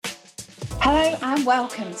Hello and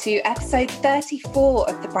welcome to episode 34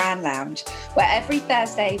 of the Brand Lounge, where every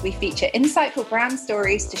Thursday we feature insightful brand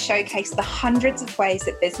stories to showcase the hundreds of ways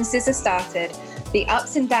that businesses are started, the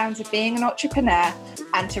ups and downs of being an entrepreneur,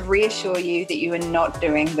 and to reassure you that you are not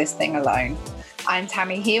doing this thing alone. I'm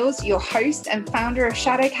Tammy Heels, your host and founder of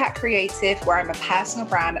Shadowcat Creative, where I'm a personal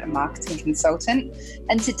brand and marketing consultant.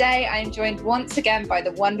 And today I am joined once again by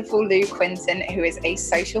the wonderful Lou Quinton, who is a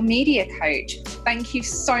social media coach. Thank you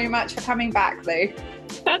so much for coming back, Lou.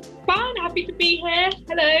 That's fun. Happy to be here.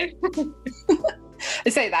 Hello. I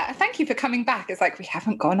say that. Thank you for coming back. It's like we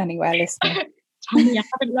haven't gone anywhere, listener. Tammy, I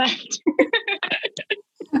haven't left.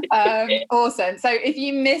 Awesome. So if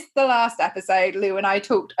you missed the last episode, Lou and I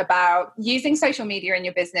talked about using social media in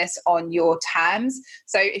your business on your terms.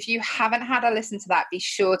 So if you haven't had a listen to that, be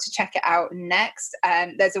sure to check it out next.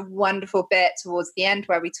 There's a wonderful bit towards the end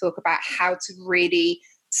where we talk about how to really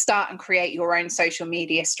start and create your own social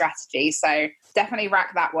media strategy. So definitely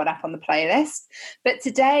rack that one up on the playlist. But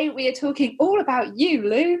today we are talking all about you,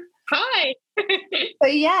 Lou. Hi. So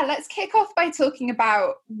yeah, let's kick off by talking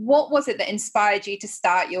about what was it that inspired you to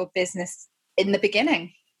start your business in the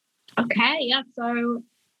beginning? Okay, yeah. So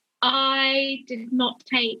I did not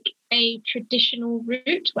take a traditional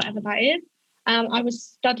route, whatever that is. I was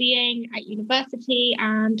studying at university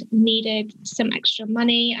and needed some extra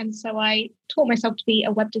money. And so I taught myself to be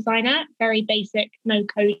a web designer, very basic, no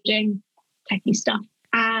coding, techie stuff,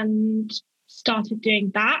 and started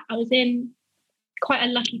doing that. I was in quite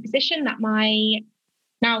a lucky position that my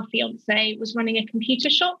now fiance was running a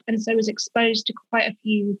computer shop, and so was exposed to quite a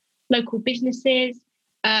few local businesses.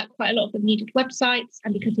 Quite a lot of them needed websites,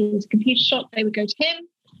 and because he was a computer shop, they would go to him.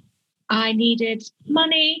 I needed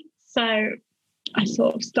money, so I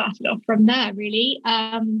sort of started off from there, really.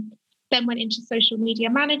 Then went into social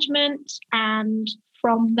media management, and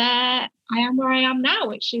from there, I am where I am now,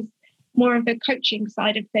 which is more of the coaching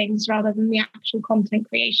side of things rather than the actual content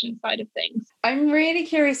creation side of things. I'm really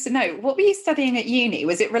curious to know, what were you studying at uni?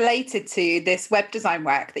 Was it related to this web design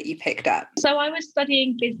work that you picked up? So I was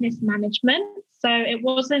studying business management. So it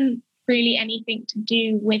wasn't really anything to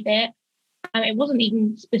do with it. It wasn't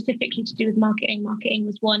even specifically to do with marketing. Marketing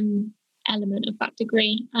was one element of that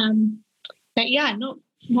degree. But yeah,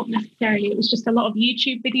 not necessarily. It was just a lot of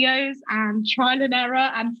YouTube videos and trial and error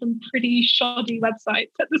and some pretty shoddy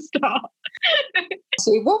websites at the start.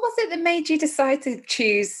 So what was it that made you decide to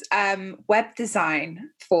choose web design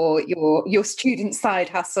for your student side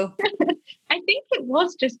hustle? I think it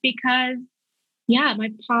was just because,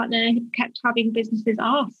 my partner kept having businesses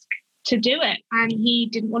ask to do it, and he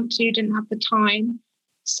didn't want to, didn't have the time.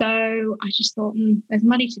 So I just thought, there's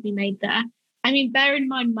money to be made there. I mean, bear in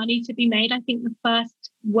mind, money to be made. I think the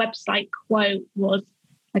first website quote was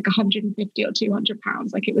like 150 or 200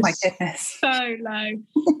 pounds. Like, it was My goodness. so low.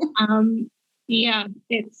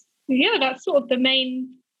 That's sort of the main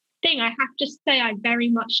thing. I have to say, I very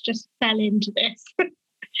much just fell into this.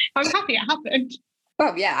 I'm happy it happened.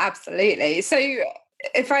 Well, yeah, absolutely. So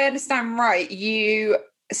if I understand right, you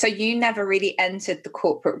never really entered the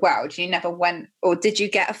corporate world. You never went, or did you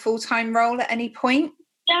get a full-time role at any point?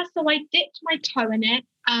 Yeah, so I dipped my toe in it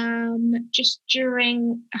just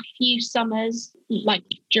during a few summers, like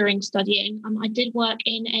during studying. I did work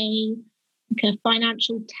in a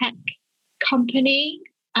financial tech company,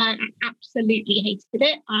 and I absolutely hated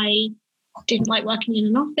it. I didn't like working in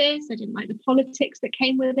an office. I didn't like the politics that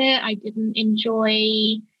came with it. I didn't enjoy...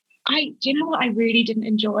 do you know what I really didn't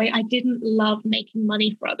enjoy? I didn't love making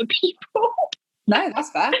money for other people. No,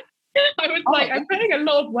 that's fair. I was I'm putting a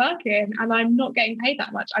lot of work in and I'm not getting paid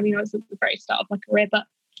that much. I mean, I was at the very start of my career, but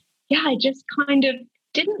yeah, I just kind of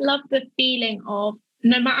didn't love the feeling of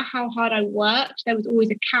no matter how hard I worked, there was always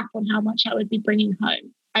a cap on how much I would be bringing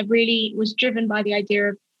home. I really was driven by the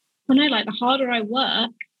idea of, the harder I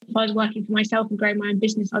work, if I was working for myself and growing my own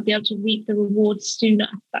business, I'd be able to reap the rewards sooner,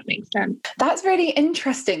 if that makes sense. That's really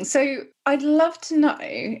interesting. So I'd love to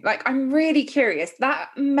know, I'm really curious,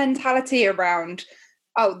 that mentality around,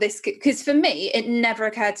 because for me, it never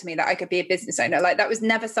occurred to me that I could be a business owner. That was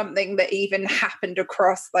never something that even happened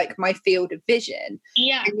across my field of vision.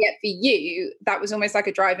 Yeah. And yet for you, that was almost like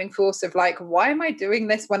a driving force of why am I doing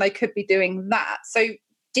this when I could be doing that? So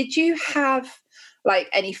did you have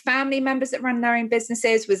any family members that run their own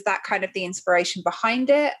businesses? Was that kind of the inspiration behind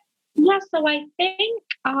it? Yeah, so I think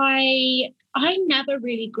I never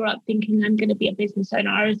really grew up thinking I'm going to be a business owner.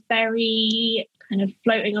 I was very kind of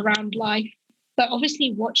floating around life. But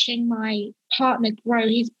obviously watching my partner grow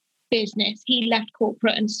his business, he left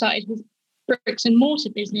corporate and started his bricks and mortar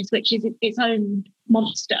business, which is its own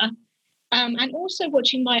monster. And also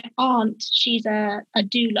watching my aunt, she's a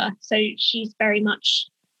doula. So she's very much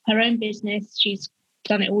her own business. She's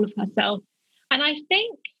done it all of herself. And I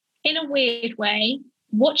think in a weird way,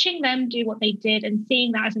 watching them do what they did and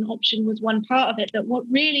seeing that as an option was one part of it. But what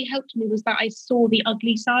really helped me was that I saw the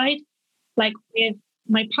ugly side. Like with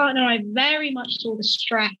my partner, I very much saw the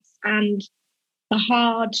stress and the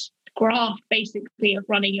hard graft basically of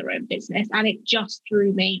running your own business. And it just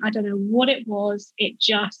drew me. I don't know what it was. It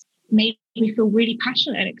just made me feel really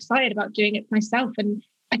passionate and excited about doing it myself. And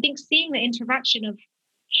I think seeing the interaction of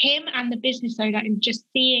him and the business owner and just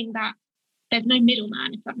seeing that there's no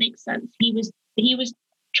middleman, if that makes sense. He was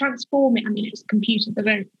transforming. I mean, it's computers, they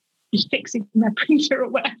don't just fixing their printer or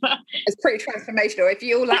whatever. It's pretty transformational. If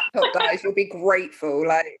your laptop dies, you'll be grateful.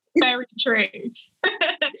 Like, very true.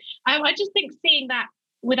 I just think seeing that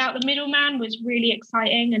without the middleman was really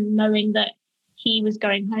exciting, and knowing that he was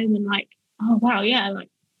going home and like, oh wow, yeah, like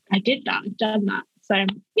I did that, I've done that. So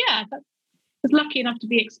yeah, I was lucky enough to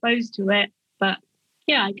be exposed to it. But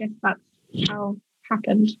yeah, I guess that's how it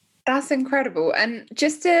happened. That's incredible. And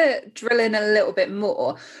just to drill in a little bit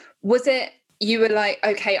more, was it you were like,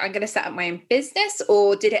 okay, I'm going to set up my own business,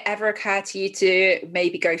 or did it ever occur to you to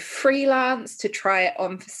maybe go freelance to try it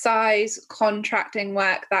on for size, contracting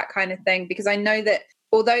work, that kind of thing? Because I know that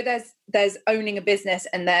although there's owning a business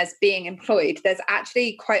and there's being employed, there's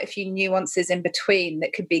actually quite a few nuances in between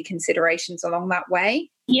that could be considerations along that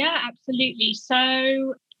way. Yeah, absolutely.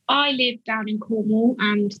 So I live down in Cornwall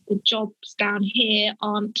and the jobs down here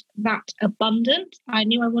aren't that abundant. I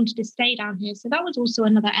knew I wanted to stay down here. So that was also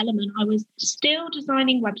another element. I was still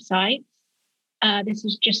designing websites. This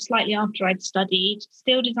was just slightly after I'd studied,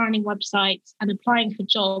 still designing websites and applying for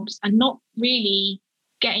jobs and not really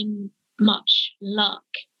getting much luck,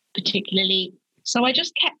 particularly. So I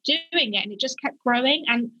just kept doing it and it just kept growing.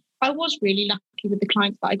 And I was really lucky with the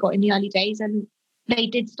clients that I got in the early days. And they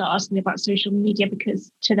did start asking me about social media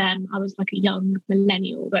because to them, I was like a young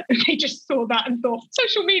millennial, but they just saw that and thought,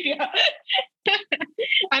 social media.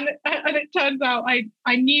 and it turns out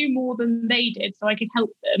I knew more than they did, so I could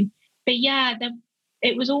help them. But yeah,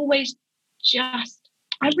 it was always just,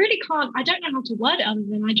 I don't know how to word it other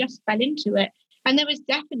than I just fell into it. And there was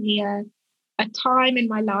definitely a time in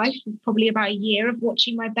my life, probably about a year, of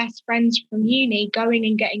watching my best friends from uni going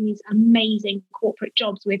and getting these amazing corporate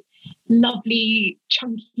jobs with lovely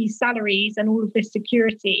chunky salaries and all of this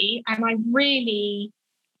security. And I really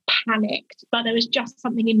panicked, but there was just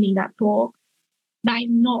something in me that thought, that is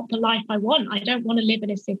not the life I want. I don't want to live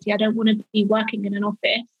in a city. I don't want to be working in an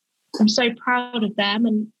office. I'm so proud of them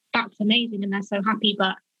and that's amazing and they're so happy,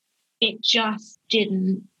 but it just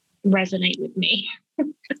didn't resonate with me.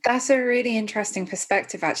 That's a really interesting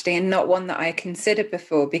perspective, actually, and not one that I considered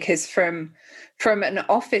before, because from an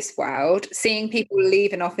office world, seeing people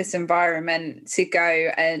leave an office environment to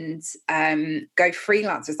go and go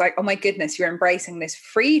freelance, it's like, oh my goodness, you're embracing this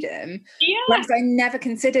freedom. Yeah. Whereas I never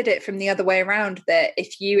considered it from the other way around, that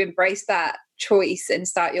if you embrace that choice and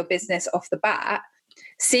start your business off the bat,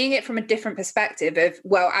 seeing it from a different perspective of,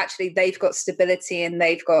 well, actually they've got stability and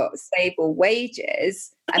they've got stable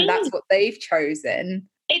wages and that's what they've chosen.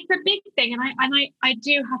 It's a big thing. And I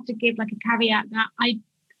do have to give like a caveat that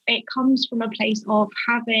it comes from a place of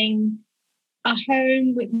having a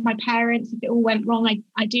home with my parents. If it all went wrong,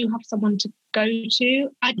 I do have someone to go to.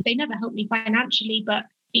 They never helped me financially, but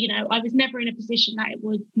you know, I was never in a position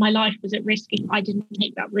that my life was at risk if I didn't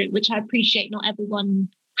take that route, which I appreciate not everyone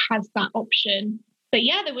has that option. But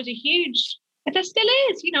yeah, there still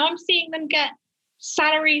is, you know, I'm seeing them get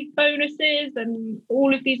salary bonuses and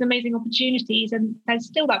all of these amazing opportunities. And there's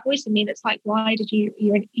still that voice in me that's like, why did you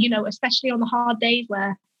know, especially on the hard days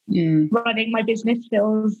where running my business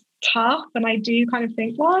feels tough. And I do kind of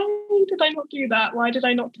think, why did I not do that? Why did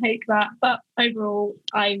I not take that? But overall,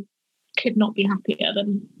 I could not be happier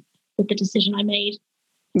than with the decision I made.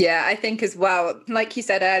 Yeah, I think as well, like you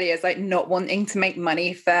said earlier, it's like not wanting to make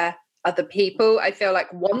money for other people. I feel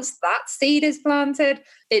like once that seed is planted,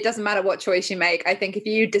 it doesn't matter what choice you make. I think if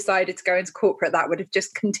you decided to go into corporate, that would have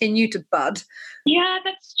just continued to bud. Yeah,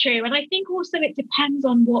 that's true. And I think also it depends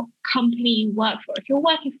on what company you work for. If you're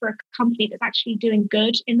working for a company that's actually doing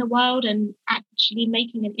good in the world and actually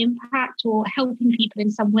making an impact or helping people in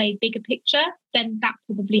some way, bigger picture, then that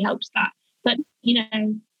probably helps that. But, you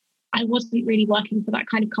know, I wasn't really working for that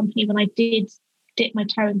kind of company when I did dip my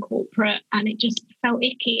toe in corporate, and it just felt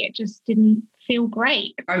icky. It just didn't feel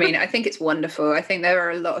great. I mean, I think it's wonderful. I think there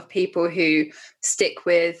are a lot of people who stick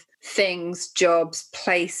with things, jobs,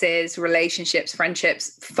 places, relationships,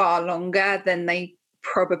 friendships far longer than they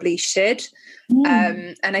probably should.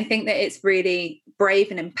 And I think that it's really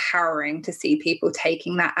brave and empowering to see people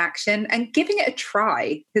taking that action and giving it a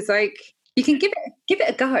try. Because like, You can give it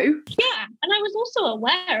a go. Yeah. And I was also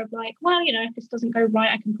aware of like, well, if this doesn't go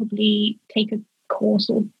right, I can probably take a course,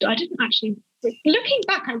 or I didn't actually, looking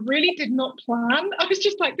back, I really did not plan. I was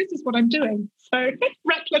just like, this is what I'm doing. So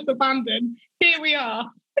reckless abandon. Here we are.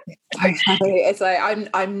 It's like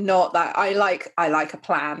I'm not that. I like a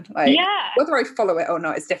plan. Like, whether I follow it or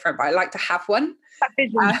not is different, but I like to have one.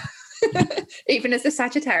 Even as a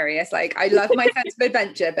Sagittarius, like I love my sense of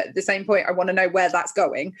adventure, but at the same point, I want to know where that's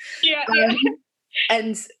going.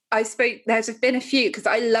 And there's been a few, because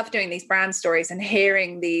I love doing these brand stories and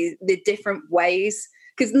hearing the different ways,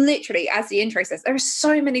 because literally, as the intro says, there are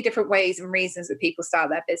so many different ways and reasons that people start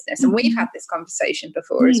their business. And we've had this conversation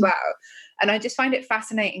before as well. And I just find it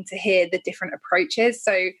fascinating to hear the different approaches.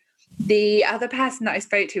 So the other person that I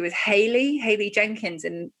spoke to was Hayley Jenkins,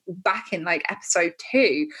 and back in like episode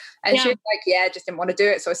 2. And she was like, just didn't want to do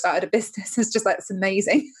it. So I started a business. It's just like, it's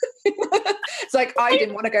amazing. It's like, I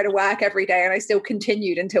didn't want to go to work every day, and I still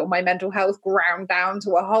continued until my mental health ground down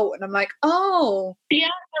to a halt. And I'm like, oh. Yeah,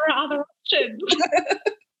 there are other options.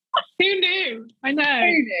 Who knew? I know.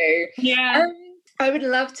 Who knew? Yeah. I would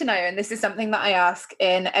love to know, and this is something that I ask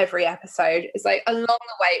in every episode, is like, along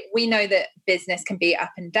the way, we know that business can be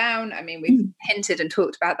up and down. I mean, we've hinted and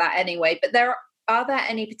talked about that anyway, but are there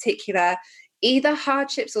any particular either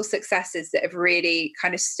hardships or successes that have really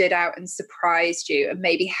kind of stood out and surprised you and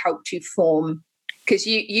maybe helped you form, because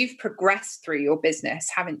you've progressed through your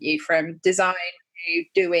business, haven't you, from design to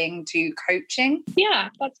doing to coaching? Yeah,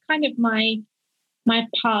 that's kind of my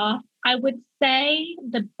path. I would say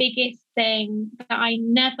the biggest thing that I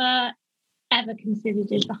never ever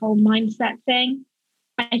considered is the whole mindset thing.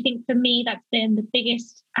 I think for me, that's been the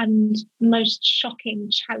biggest and most shocking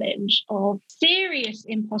challenge of serious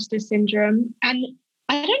imposter syndrome. And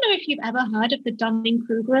I don't know if you've ever heard of the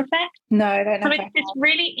Dunning-Kruger effect. No, I don't know. So it's this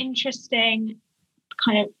really interesting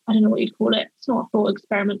kind of, I don't know what you'd call it. It's not a thought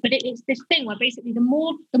experiment, but it's this thing where basically the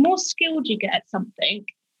more skilled you get at something,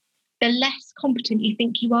 the less competent you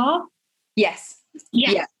think you are. Yes.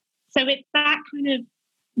 Yeah. So it's that kind of,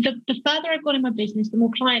 the further I've gone in my business, the more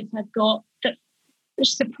clients I've got, that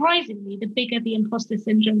surprisingly, the bigger the imposter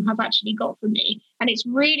syndrome has actually got for me. And it's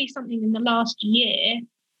really something in the last year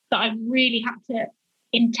that I've really had to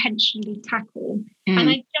intentionally tackle. And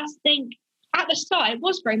I just think at the start, it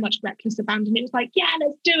was very much reckless abandon. It was like, yeah,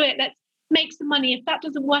 let's do it. Let's make some money. If that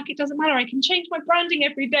doesn't work, it doesn't matter. I can change my branding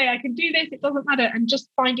every day. I can do this. It doesn't matter. And just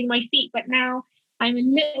finding my feet. But now I'm a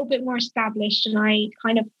little bit more established, and I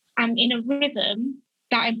kind of am in a rhythm.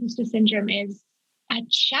 That imposter syndrome is a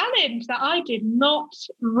challenge that I did not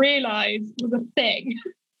realize was a thing.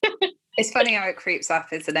 It's funny how it creeps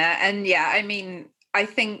up, isn't it? And yeah, I mean, I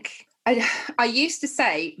think I used to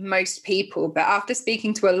say most people, but after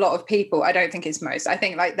speaking to a lot of people, I don't think it's most. I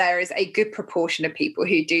think like there is a good proportion of people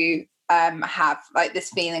who do have like this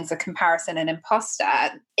feelings of comparison and imposter,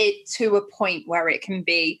 it to a point where it can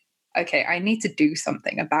be, okay, I need to do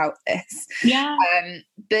something about this. Yeah.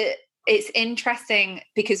 But it's interesting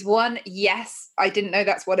because one, yes, I didn't know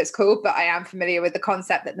that's what it's called, but I am familiar with the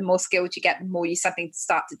concept that the more skilled you get, the more you suddenly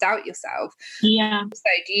start to doubt yourself. Yeah. So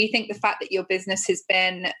do you think the fact that your business has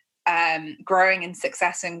been growing in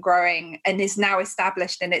success and growing and is now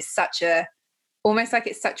established, and it's such a, almost like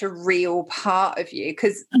it's such a real part of you,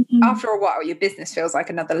 because after a while your business feels like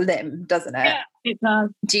another limb, doesn't it? Yeah, it does.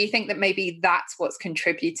 Do you think that maybe that's what's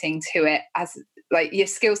contributing to it, as like your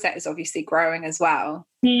skill set is obviously growing as well?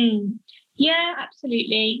 Yeah,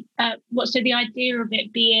 absolutely. So the idea of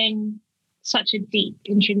it being such a deep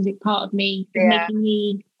intrinsic part of me is making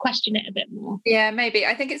me question it a bit more. Yeah, maybe.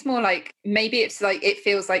 I think it's more like, maybe it's like, it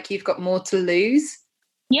feels like you've got more to lose.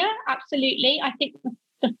 Yeah, absolutely. I think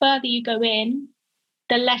the further you go in,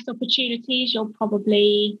 the less opportunities you'll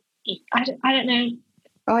probably, I don't know.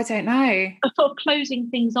 Oh, I don't know. Sort of closing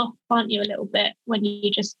things off, aren't you, a little bit, when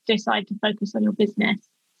you just decide to focus on your business.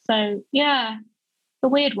 So yeah, a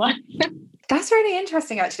weird one. That's really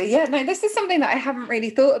interesting, actually. Yeah, no, this is something that I haven't really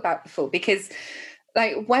thought about before, because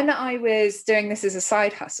like when I was doing this as a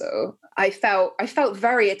side hustle, I felt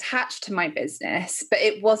very attached to my business, but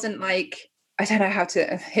it wasn't like, I don't know how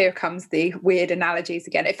to, here comes the weird analogies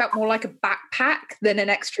again. It felt more like a backpack than an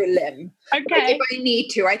extra limb. Okay. Like if I need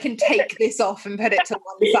to, I can take this off and put it to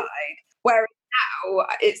one side. Whereas now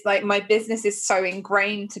it's like my business is so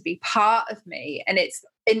ingrained to be part of me. And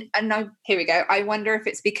here we go. I wonder if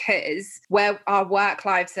it's because where our work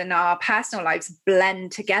lives and our personal lives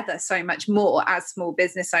blend together so much more as small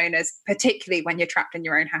business owners, particularly when you're trapped in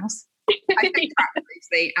your own house. I think trapped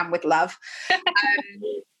loosely and with love.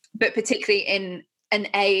 But particularly in an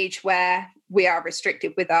age where we are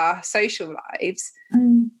restricted with our social lives,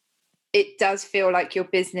 it does feel like your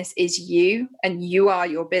business is you, and you are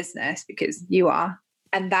your business because you are.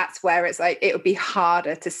 And that's where it's like, it would be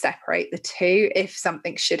harder to separate the two if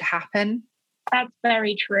something should happen. That's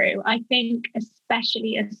very true. I think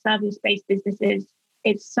especially as service-based businesses,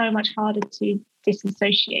 it's so much harder to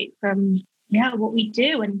disassociate from what we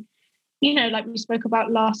do. And like we spoke about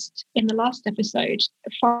in the last episode,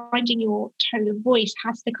 finding your tone of voice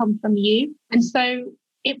has to come from you. And so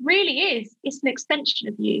it really is, it's an extension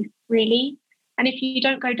of you, really. And if you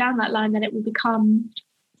don't go down that line, then it will become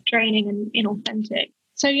draining and inauthentic.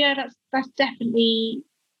 So that's definitely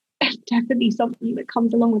something that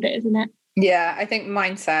comes along with it, isn't it? Yeah, I think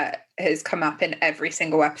mindset has come up in every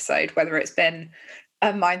single episode, whether it's been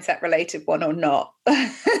a mindset related one or not.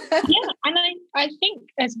 And I think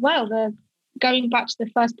as well, going back to the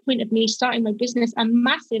first point of me starting my business, a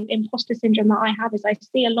massive imposter syndrome that I have is I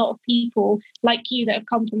see a lot of people like you that have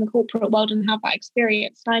come from the corporate world and have that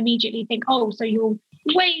experience. And I immediately think, oh, so you're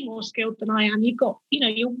way more skilled than I am.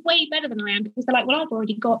 You're way better than I am, because they're like, well, I've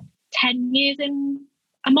already got 10 years in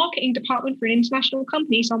a marketing department for an international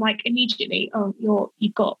company. So I'm like, immediately, oh,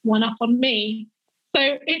 you've got one up on me.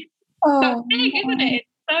 So it's so big, isn't it?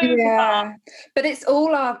 Yeah, but it's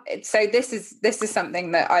all so this is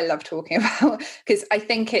something that I love talking about, because I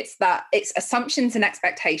think it's assumptions and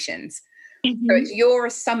expectations. Mm-hmm. So it's your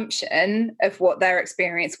assumption of what their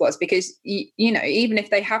experience was, because even if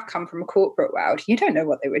they have come from a corporate world, you don't know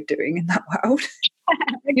what they were doing in that world.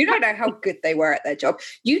 You don't know how good they were at their job.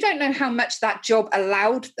 You don't know how much that job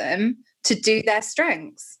allowed them to do their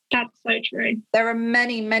strengths. That's so true. There are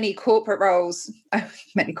many, many corporate roles.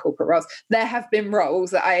 There have been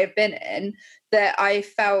roles that I have been in that I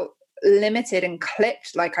felt limited and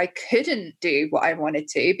clipped, like I couldn't do what I wanted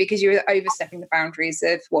to, because you were overstepping the boundaries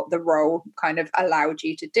of what the role kind of allowed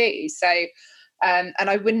you to do. So, and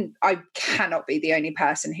I cannot be the only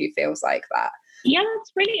person who feels like that. Yeah,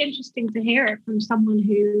 it's really interesting to hear it from someone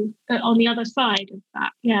who on the other side of that.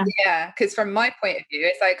 Yeah, because from my point of view,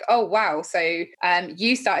 it's like, oh wow, so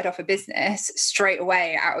you started off a business straight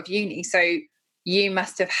away out of uni, so you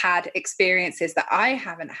must have had experiences that I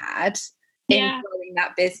haven't had in growing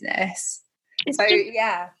that business. It's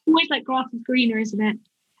always like grass is greener, isn't it?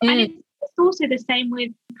 And it's also the same with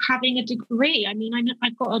having a degree. I mean,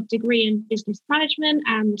 I've got a degree in business management,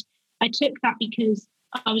 and I took that because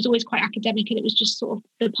I was always quite academic, and it was just sort of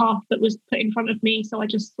the path that was put in front of me. So I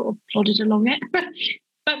just sort of plodded along it. But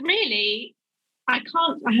really, I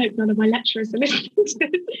hope none of my lecturers are listening to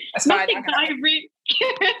this. Nothing that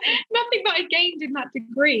I gained in that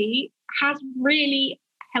degree has really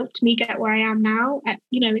helped me get where I am now.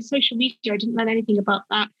 It's social media. I didn't learn anything about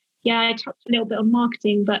that. Yeah, I touched a little bit on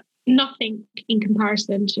marketing, but nothing in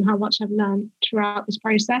comparison to how much I've learned throughout this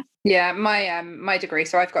process. Yeah, my degree.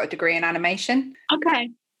 So I've got a degree in animation.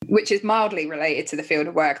 Okay. Which is mildly related to the field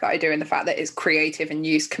of work that I do, in the fact that it's creative and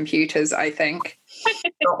use computers, I think.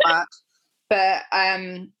 Not much.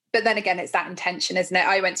 But then again, it's that intention, isn't it?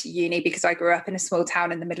 I went to uni because I grew up in a small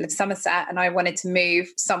town in the middle of Somerset, and I wanted to move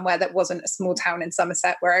somewhere that wasn't a small town in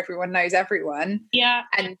Somerset where everyone knows everyone. Yeah.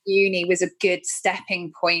 And uni was a good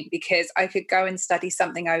stepping point, because I could go and study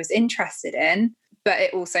something I was interested in, but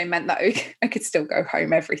it also meant that I could still go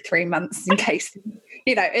home every 3 months in case,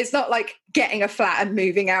 it's not like getting a flat and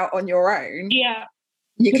moving out on your own. Yeah.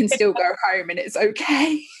 You can still go home and it's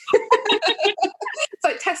okay. It's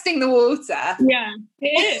like testing the water. Yeah,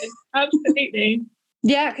 it is. Absolutely.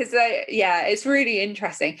 Yeah, because it's really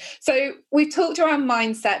interesting. So we've talked around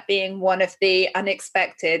mindset being one of the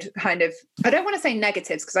unexpected kind of, I don't want to say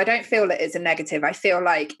negatives, because I don't feel it is a negative. I feel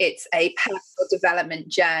like it's a personal development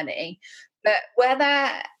journey. But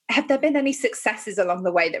have there been any successes along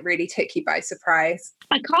the way that really took you by surprise?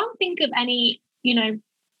 I can't think of any,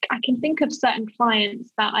 I can think of certain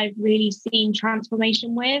clients that I've really seen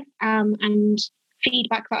transformation with, and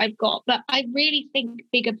feedback that I've got. But I really think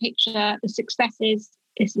bigger picture, the successes,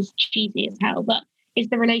 this is cheesy as hell, but is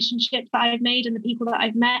the relationships that I've made and the people that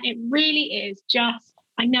I've met. It really is just,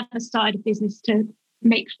 I never started a business to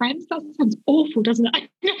make friends. That sounds awful, doesn't it?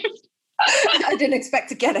 I didn't expect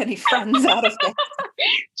to get any friends out of it.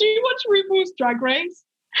 Do you watch RuPaul's Drag Race?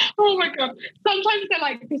 Oh my God. Sometimes they're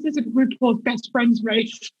like, this is a RuPaul's best friends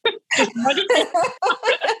race.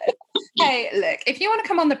 Hey, look, if you want to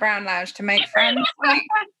come on the Brown Lounge to make friends,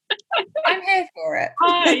 I'm here for it.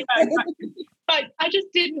 But I just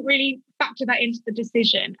didn't really factor that into the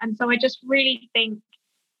decision. And so I just really think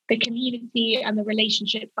the community and the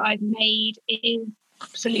relationships that I've made is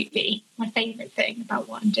absolutely my favourite thing about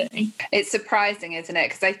what I'm doing. It's surprising, isn't it?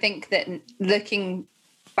 Because I think that looking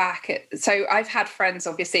back so I've had friends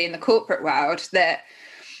obviously in the corporate world that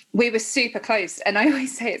we were super close. And I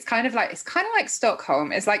always say it's kind of like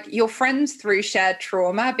Stockholm. It's like you're friends through shared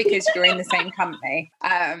trauma because you're in the same company.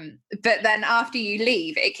 But then after you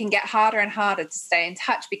leave, it can get harder and harder to stay in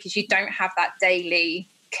touch because you don't have that daily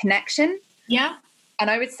connection. Yeah. And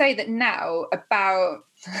I would say that now about,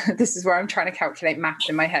 this is where I'm trying to calculate maths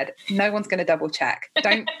in my head. No one's going to double check.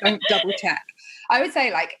 Don't double check. I would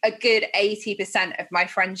say like a good 80% of my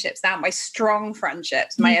friendships now, my strong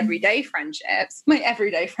friendships, my everyday friendships, not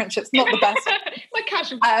the best. My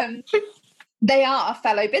casual. They are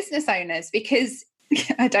fellow business owners because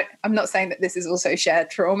I'm not saying that this is also shared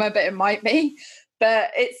trauma, but it might be.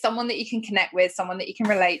 But it's someone that you can connect with, someone that you can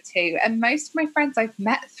relate to. And most of my friends I've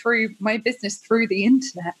met through my business through the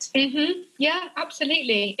internet. Mm-hmm. Yeah,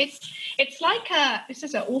 absolutely. It's like this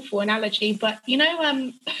is an awful analogy, but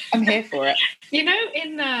I'm here for it.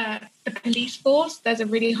 In the police force, there's a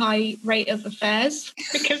really high rate of affairs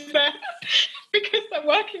because they're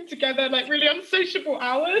working together like really unsociable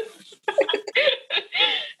hours.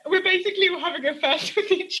 We're basically having affairs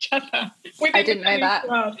with each other. I didn't know that.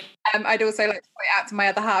 I'd also like to point out to my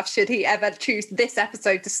other half, should he ever choose this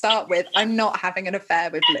episode to start with, I'm not having an affair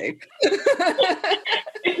with Lou.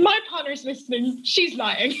 If my partner is listening, she's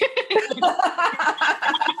lying.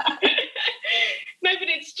 No, but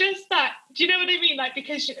it's just that, do you know what I mean? Like,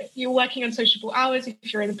 because you're working on sociable hours,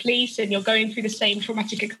 if you're in the police and you're going through the same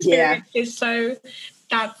traumatic experiences. Yeah. So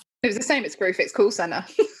that's... It was the same at Screwfix call centre.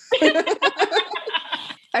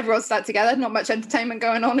 Everyone's stuck together, not much entertainment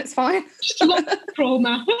going on, it's fine. Just a lot of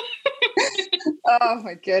trauma. Oh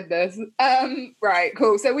my goodness. Right,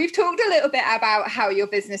 cool. So we've talked a little bit about how your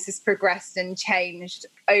business has progressed and changed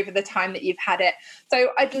over the time that you've had it.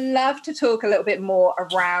 So I'd love to talk a little bit more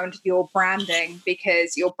around your branding,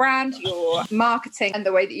 because your brand, your marketing, and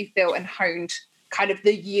the way that you've built and honed kind of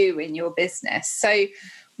the you in your business. So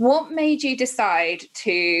what made you decide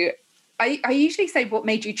to... I usually say what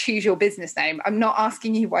made you choose your business name. I'm not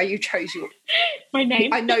asking you why you chose my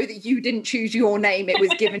name. I know that you didn't choose your name, it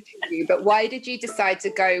was given to you, but why did you decide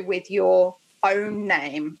to go with your own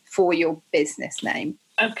name for your business name?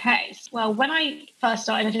 Okay, well, when I first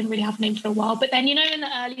started, I didn't really have a name for a while, but then, in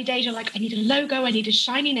the early days, you're like, I need a logo, I need a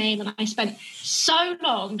shiny name, and I spent so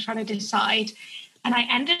long trying to decide. And I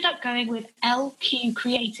ended up going with LQ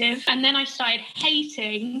Creative. And then I started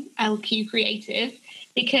hating LQ Creative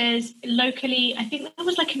because locally, I think that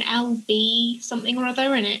was like an LB something or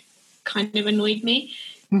other, and it kind of annoyed me.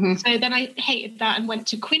 Mm-hmm. So then I hated that and went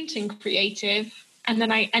to Quinton Creative. And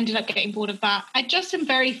then I ended up getting bored of that. I just am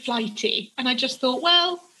very flighty. And I just thought,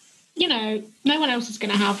 well, no one else is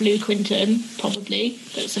going to have Lou Quinton, probably,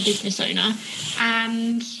 that's a business owner.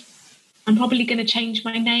 And I'm probably going to change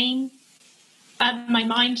my name. My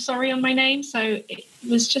mind on my name. So it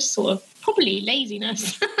was just sort of probably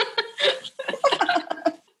laziness.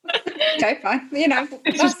 Okay, fine.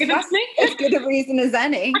 That's as good a reason as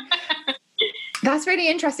any. That's really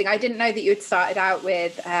interesting. I didn't know that you had started out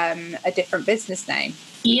with a different business name.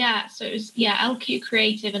 Yeah, so it was LQ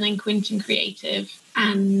Creative and then Quinton Creative,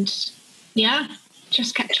 and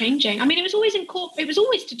just kept changing. I mean, it was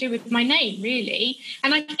always to do with my name, really,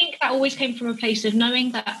 and I think that always came from a place of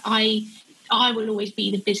knowing that I will always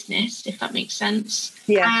be the business, if that makes sense.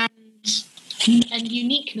 Yeah. And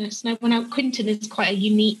uniqueness. Now, Quinton is quite a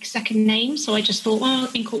unique second name, so I just thought, well,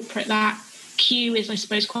 I'll incorporate that. Q is, I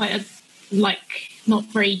suppose, quite a not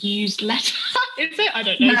very used letter. Is it? I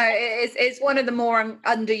don't know. No, it's one of the more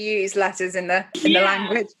underused letters in the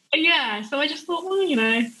language. Yeah. So I just thought, well,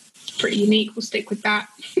 it's pretty unique. We'll stick with that.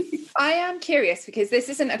 I am curious because this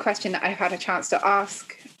isn't a question that I've had a chance to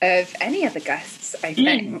ask of any other guests, I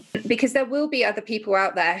think, because there will be other people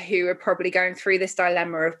out there who are probably going through this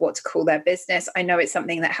dilemma of what to call their business. I know it's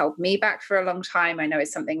something that held me back for a long time. I know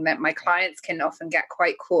it's something that my clients can often get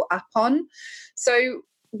quite caught up on. So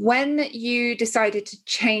when you decided to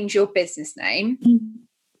change your business name,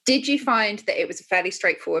 did you find that it was a fairly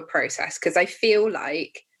straightforward process? Because I feel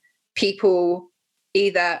like people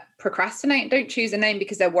either procrastinate and don't choose a name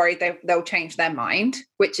because they're worried they'll change their mind,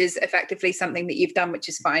 which is effectively something that you've done, which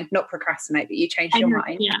is fine. Not procrastinate, but you changed your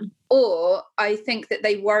mind. Yeah. Or I think that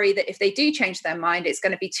they worry that if they do change their mind, it's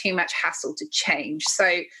going to be too much hassle to change.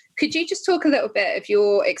 So could you just talk a little bit of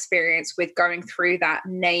your experience with going through that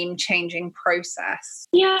name changing process?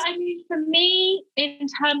 Yeah, I mean, for me, in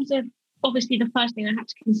terms of, obviously the first thing I had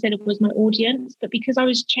to consider was my audience, but because I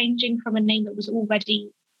was changing from a name that was already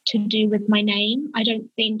to do with my name, I don't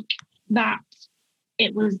think that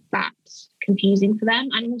it was that confusing for them.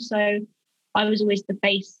 And also, I was always the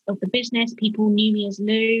face of the business. People knew me as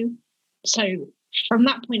Lou. So from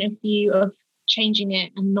that point of view of changing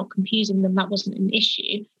it and not confusing them, that wasn't an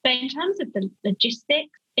issue. But in terms of the logistics,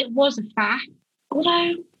 it was a fact.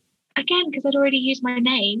 Although, again, because I'd already used my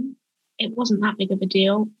name, it wasn't that big of a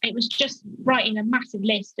deal. It was just writing a massive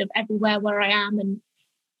list of everywhere where I am and,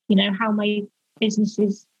 how my business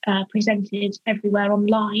is presented everywhere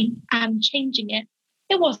online and changing it.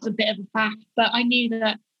 It was a bit of a faff, but I knew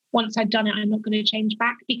that once I'd done it, I'm not going to change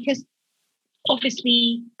back, because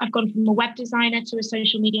obviously I've gone from a web designer to a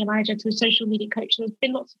social media manager to a social media coach. So there's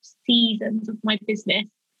been lots of seasons of my business,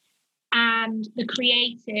 and the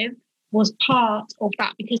creative was part of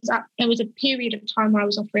that, because there was a period of time where I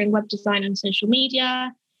was offering web design and social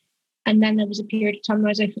media. And then there was a period of time where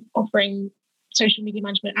I was offering social media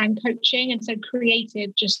management and coaching. And so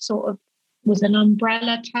creative just sort of was an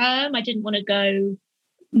umbrella term. I didn't want to go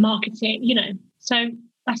marketing, so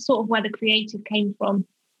that's sort of where the creative came from.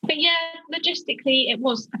 But yeah, logistically, it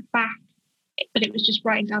was a fact, but it was just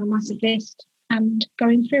writing down a massive list and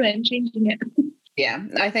going through it and changing it. Yeah,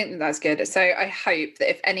 I think that's good. So I hope that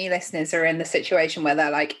if any listeners are in the situation where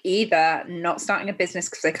they're like either not starting a business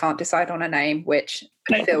because they can't decide on a name, which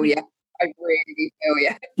I feel you, I really feel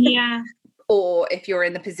you. Yeah. Or if you're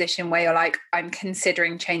in the position where you're like, I'm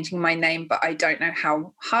considering changing my name, but I don't know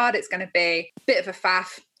how hard it's going to be. Bit of a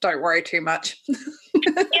faff. Don't worry too much.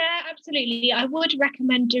 Yeah, absolutely. I would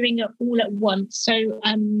recommend doing it all at once. So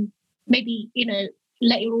maybe,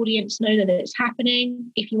 let your audience know that it's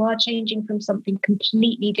happening. If you are changing from something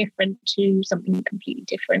completely different to something completely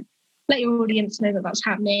different, let your audience know that that's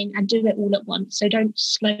happening and do it all at once. So don't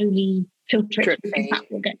slowly filter it, because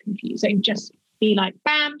that will get confusing. Just be like,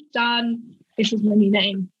 bam, done. This is my new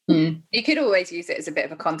name. You could always use it as a bit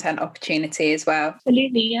of a content opportunity as well.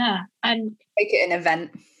 Absolutely, yeah. And make it an event.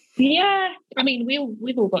 Yeah. I mean,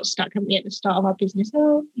 we've all got stuck, haven't we, at the start of our business?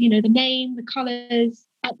 Oh, the name, the colours,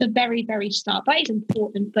 at the very, very start. That is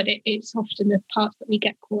important, but it's often the parts that we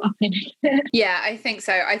get caught up in. Yeah, I think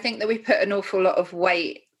so. I think that we put an awful lot of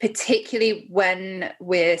weight, particularly when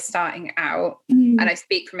we're starting out. And I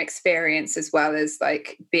speak from experience as well as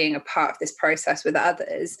like being a part of this process with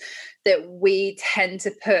others, that we tend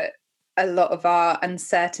to put a lot of our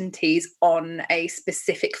uncertainties on a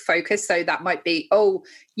specific focus. So that might be, oh,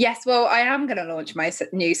 yes, well, I am going to launch my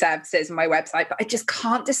new services and my website, but I just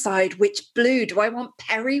can't decide which blue. Do I want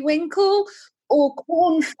periwinkle or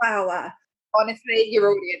cornflower? Honestly, your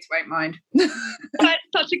audience won't mind. That's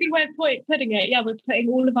such a good way of putting it. Yeah, we're putting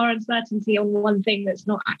all of our uncertainty on one thing that's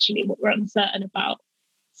not actually what we're uncertain about.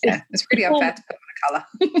 It's really unfair to put on a colour.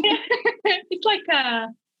 It's like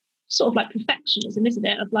sort of like perfectionism, isn't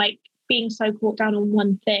it? Of like being so caught down on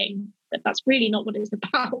one thing that's really not what it's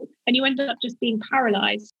about, and you end up just being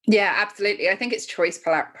paralyzed. Yeah, absolutely. I think it's choice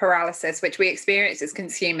paralysis, which we experience as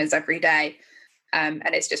consumers every day, and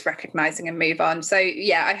it's just recognizing and move on. So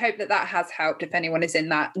yeah, I hope that has helped. If anyone is in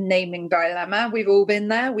that naming dilemma, we've all been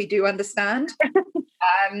there, we do understand.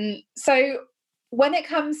 So when it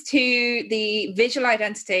comes to the visual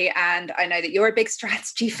identity, and I know that you're a big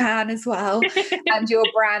strategy fan as well, and your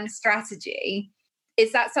brand strategy,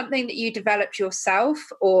 is that something that you developed yourself,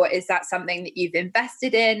 or is that something that you've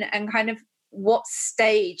invested in? And kind of what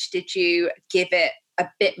stage did you give it a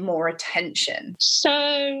bit more attention?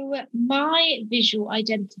 So my visual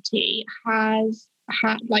identity has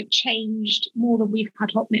changed more than we've had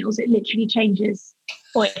hot meals. It literally changes.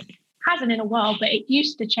 Well, it hasn't in a while, but it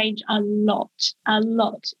used to change a lot.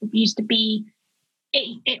 It used to be,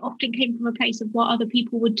 it often came from a place of what other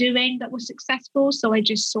people were doing that was successful. So I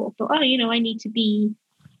just sort of thought, I need to be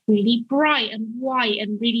really bright and white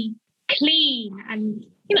and really clean, and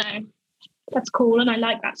that's cool, and I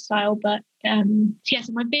like that style. But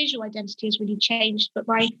so my visual identity has really changed, but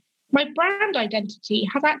my brand identity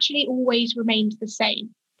has actually always remained the same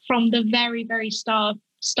from the very, very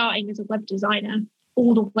starting as a web designer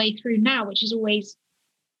all the way through now, which is always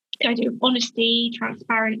the idea of honesty,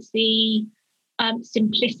 transparency,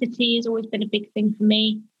 simplicity has always been a big thing for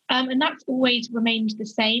me. And that's always remained the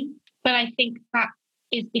same. But I think that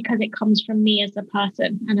is because it comes from me as a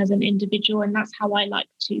person and as an individual. And that's how I like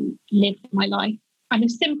to live my life. I'm a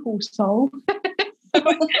simple soul.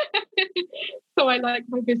 So I like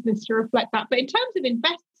my business to reflect that. But in terms of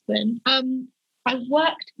investment, I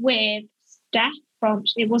worked with Steph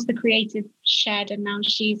it was the Creative Shed, and now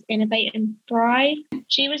she's Innovate and Thrive.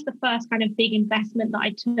 She was the first kind of big investment that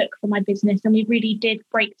I took for my business, and we really did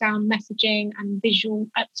break down messaging and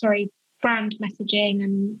brand messaging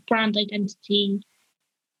and brand identity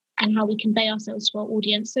and how we convey ourselves to our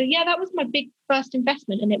audience. So yeah, that was my big first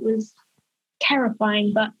investment, and it was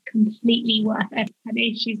terrifying but completely worth it.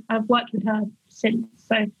 And I've worked with her since.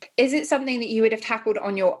 So is it something that you would have tackled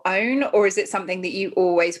on your own, or is it something that you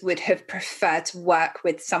always would have preferred to work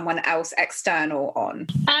with someone else external on?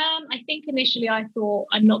 I think initially I thought,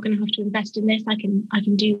 I'm not going to have to invest in this. I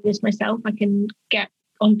can do this myself. I can get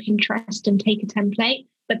on Pinterest and take a template.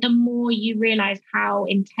 But the more you realize how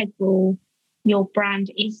integral your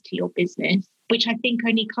brand is to your business, which I think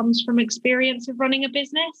only comes from experience of running a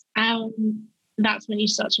business, that's when you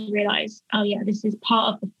start to realize, oh yeah, this is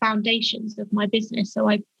part of the foundations of my business. So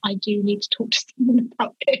I do need to talk to someone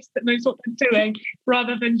about this that knows what they're doing,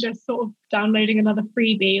 rather than just sort of downloading another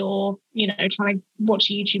freebie or, trying to watch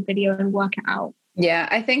a YouTube video and work it out. Yeah,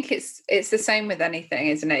 I think it's the same with anything,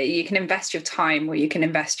 isn't it? You can invest your time or you can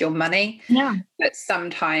invest your money. Yeah. But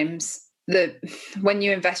sometimes when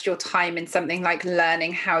you invest your time in something like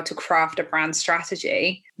learning how to craft a brand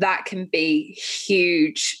strategy, that can be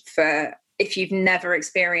huge for if you've never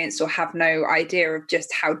experienced or have no idea of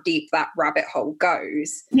just how deep that rabbit hole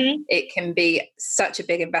goes. Mm-hmm. It can be such a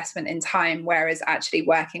big investment in time, whereas actually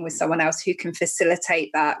working with someone else who can facilitate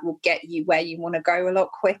that will get you where you want to go a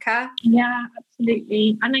lot quicker. Yeah,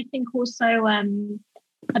 absolutely. And I think also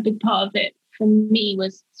a big part of it for me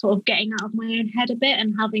was sort of getting out of my own head a bit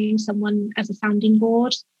and having someone as a sounding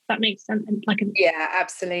board. That makes sense.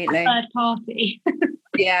 Absolutely. A third party.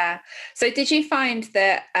 Yeah. So did you find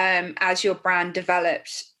that as your brand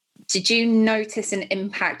developed, did you notice an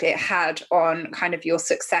impact it had on kind of your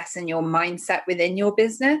success and your mindset within your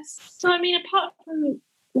business? So, apart from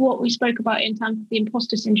what we spoke about in terms of the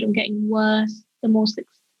imposter syndrome getting worse, the more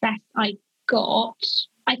success I got,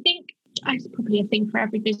 I think it's probably a thing for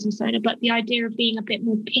every business owner, but the idea of being a bit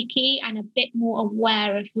more picky and a bit more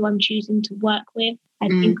aware of who I'm choosing to work with, I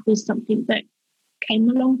think was something that came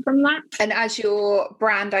along from that. And as your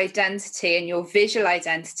brand identity and your visual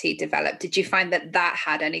identity developed, did you find that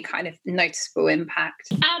had any kind of noticeable impact?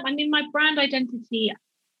 My brand identity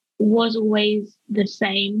was always the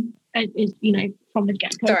same as from the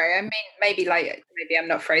get-go. Sorry, maybe I'm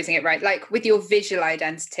not phrasing it right. Like with your visual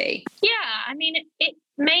identity. Yeah, it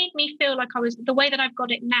made me feel like the way that I've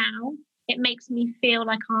got it now, it makes me feel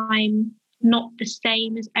like I'm not the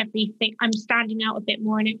same as everything. I'm standing out a bit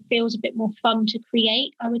more and it feels a bit more fun to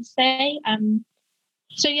create, I would say.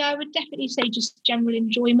 So yeah, I would definitely say just general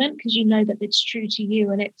enjoyment, because you know that it's true to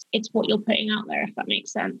you and it's what you're putting out there, if that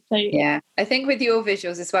makes sense. So yeah, I think with your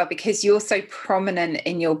visuals as well, because you're so prominent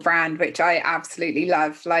in your brand, which I absolutely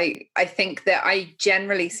love. Like, I think that I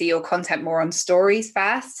generally see your content more on stories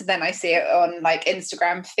first, then I see it on like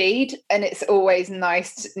Instagram feed, and it's always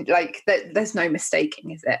nice like that. There's no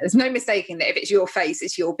mistaking, is it? There's no mistaking that if it's your face,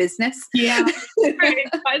 it's your business. Yeah,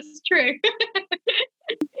 that's true.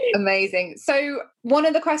 Amazing. So one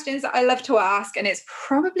of the questions that I love to ask, and it's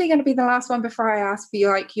probably going to be the last one before I ask for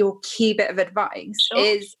your key bit of advice,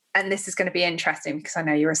 is, and this is going to be interesting because I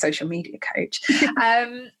know you're a social media coach.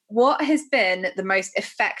 What has been the most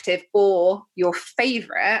effective or your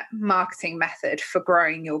favorite marketing method for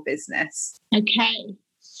growing your business? Okay.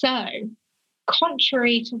 So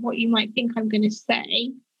contrary to what you might think I'm going to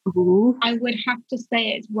say, I would have to say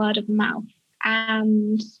it's word of mouth.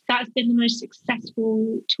 And that's been the most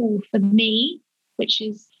successful tool for me, which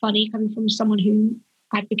is funny coming from someone who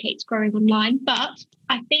advocates growing online. But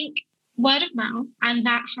I think word of mouth, and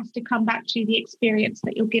that has to come back to the experience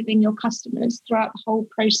that you're giving your customers throughout the whole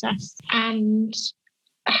process and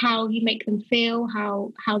how you make them feel,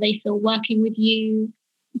 how they feel working with you,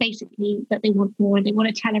 basically that they want more and they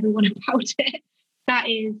want to tell everyone about it. That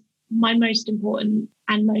is my most important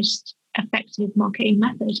and most effective marketing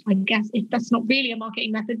method, I guess. If that's not really a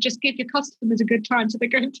marketing method, just give your customers a good time so they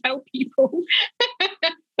go and tell people.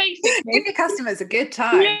 Basically, give your customers a good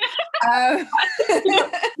time. Yeah.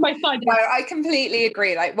 My side. No, I completely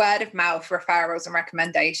agree. Like word of mouth, referrals and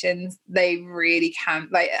recommendations, they really can.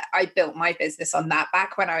 Like I built my business on that.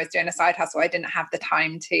 Back when I was doing a side hustle, I didn't have the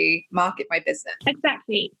time to market my business.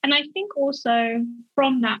 Exactly. And I think also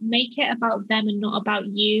from that, make it about them and not about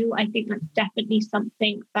you. I think that's definitely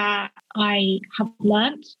something that I have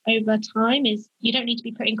learned over time, is you don't need to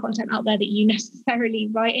be putting content out there that you necessarily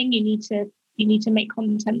writing. You need to make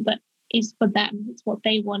content that is for them. It's what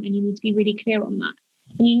they want, and you need to be really clear on that.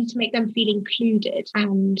 And you need to make them feel included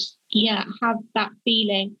and have that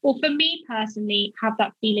feeling. Or for me personally, have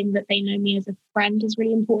that feeling that they know me as a friend is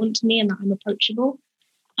really important to me and that I'm approachable.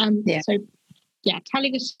 So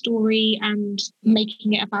telling a story and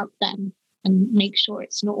making it about them and make sure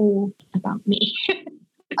it's not all about me.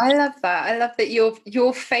 I love that. I love that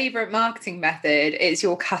your favorite marketing method is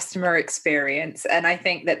your customer experience. And I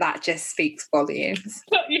think that just speaks volumes.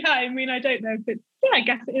 Yeah, I don't know if it's, I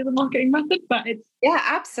guess it is a marketing method, but it's... Yeah,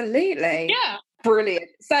 absolutely. Yeah, Brilliant.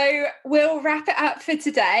 So we'll wrap it up for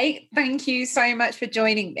today. Thank you so much for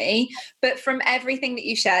joining me. But from everything that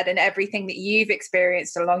you shared and everything that you've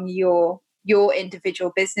experienced along your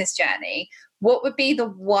individual business journey, what would be the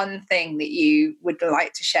one thing that you would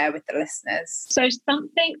like to share with the listeners? So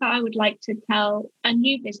something that I would like to tell a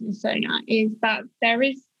new business owner is that there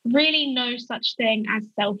is really no such thing as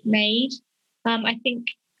self-made. I think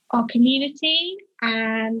our community,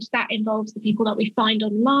 and that involves the people that we find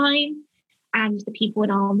online and the people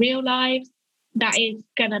in our real lives, that is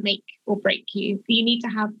going to make or break you. You need to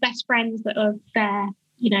have best friends that are there,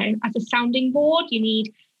 as a sounding board. You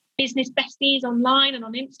need business besties online and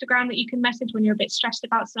on Instagram that you can message when you're a bit stressed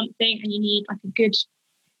about something, and you need like a good,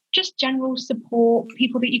 just general support,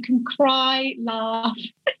 people that you can cry, laugh,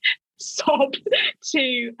 sob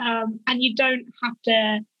to, and you don't have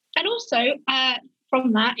to. And also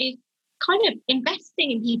from that is kind of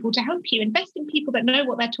investing in people to help you. Invest in people that know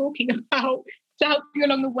what they're talking about to help you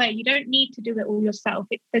along the way. You don't need to do it all yourself.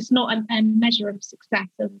 It's not a measure of success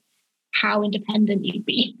of how independent you'd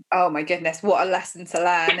be. Oh my goodness, what a lesson to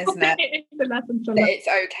learn, isn't it? It's a lesson to learn. It's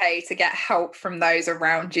okay to get help from those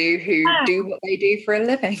around you who do what they do for a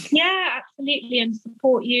living. Yeah, absolutely, and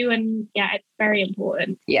support you. And yeah, it's very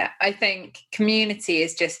important. Yeah, I think community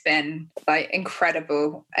has just been like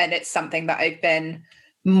incredible, and it's something that I've been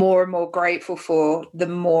more and more grateful for the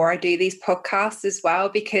more I do these podcasts as well,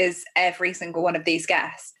 because every single one of these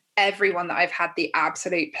guests, everyone that I've had the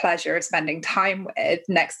absolute pleasure of spending time with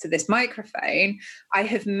next to this microphone, I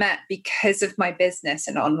have met because of my business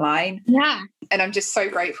and online. Yeah. And I'm just so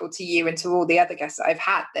grateful to you and to all the other guests that I've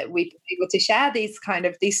had that we've been able to share these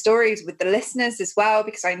stories with the listeners as well,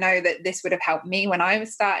 because I know that this would have helped me when I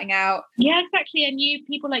was starting out. Yeah, exactly. And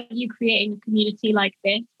people like you creating a community like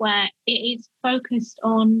this where it is focused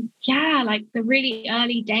on, like the really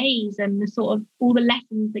early days and the sort of all the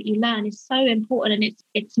lessons that you learn is so important, and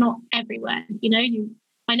it's not everywhere.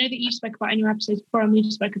 I know that you spoke about in your episodes before, and we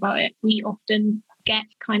spoke about it. We often get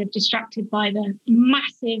kind of distracted by the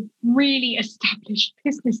massive, really established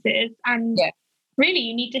businesses. And really,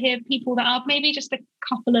 you need to hear people that are maybe just a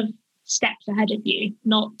couple of steps ahead of you,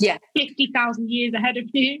 not 50,000 years ahead of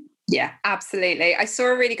you. Yeah, absolutely. I saw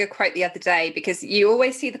a really good quote the other day, because you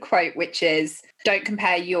always see the quote, which is, don't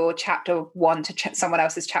compare your chapter 1 to someone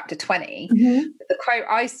else's chapter 20. Mm-hmm. But the quote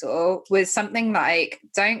I saw was something like,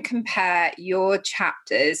 don't compare your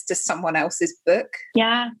chapters to someone else's book.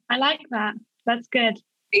 Yeah, I like that. That's good.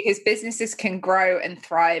 Because businesses can grow and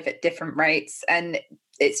thrive at different rates. And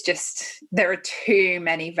it's just, there are too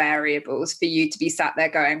many variables for you to be sat there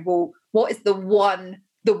going, well, what is the one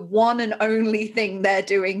and only thing they're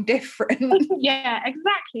doing different? Yeah,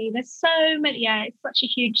 exactly. There's so many. Yeah, it's such a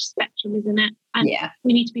huge spectrum, isn't it? And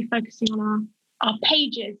we need to be focusing on our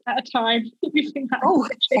pages at a time.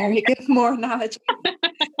 Very good. More analogy.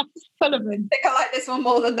 Full of them. I think I like this one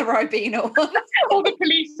more than the Ribena one. Or the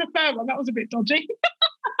police affair one. That was a bit dodgy.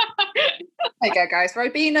 There you go, guys.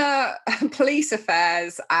 Ribena, police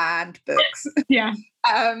affairs, and books. Yeah.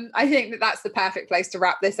 I think that's the perfect place to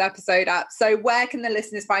wrap this episode up. So where can the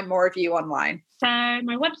listeners find more of you online? So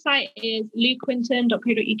my website is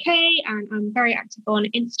louquinton.co.uk, and I'm very active on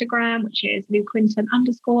Instagram, which is louquinton_.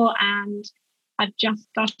 And I've just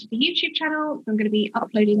started a YouTube channel. I'm going to be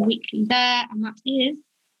uploading weekly there, and that is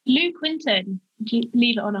Lou Quinton.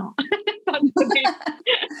 Believe it or not.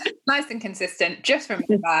 Nice and consistent. Just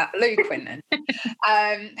remember that, Lou Quinton.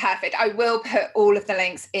 Perfect. I will put all of the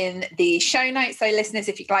links in the show notes. So listeners,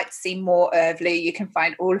 if you'd like to see more of Lou, you can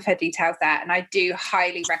find all of her details there. And I do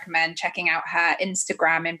highly recommend checking out her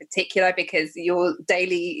Instagram in particular, because your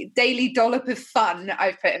daily dollop of fun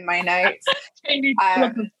I've put in my notes. And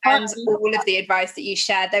all of the advice that you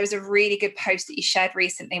shared. There was a really good post that you shared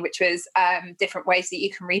recently, which was different ways that you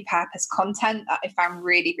can repurpose content, that I found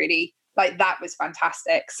really, really, like, that was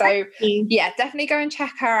fantastic. So yeah, definitely go and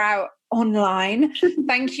check her out online.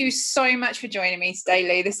 Thank you so much for joining me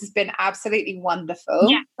today, Lou. This has been absolutely wonderful.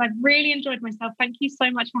 Yes, I've really enjoyed myself. Thank you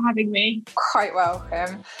so much for having me. Quite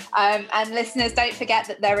welcome. And listeners, don't forget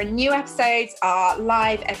that there are new episodes are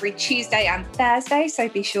live every Tuesday and Thursday, so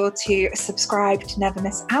be sure to subscribe to never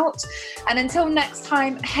miss out. And until next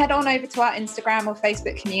time, head on over to our Instagram or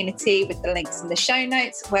Facebook community with the links in the show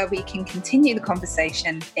notes, where we can continue the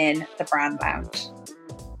conversation in the Brand Lounge.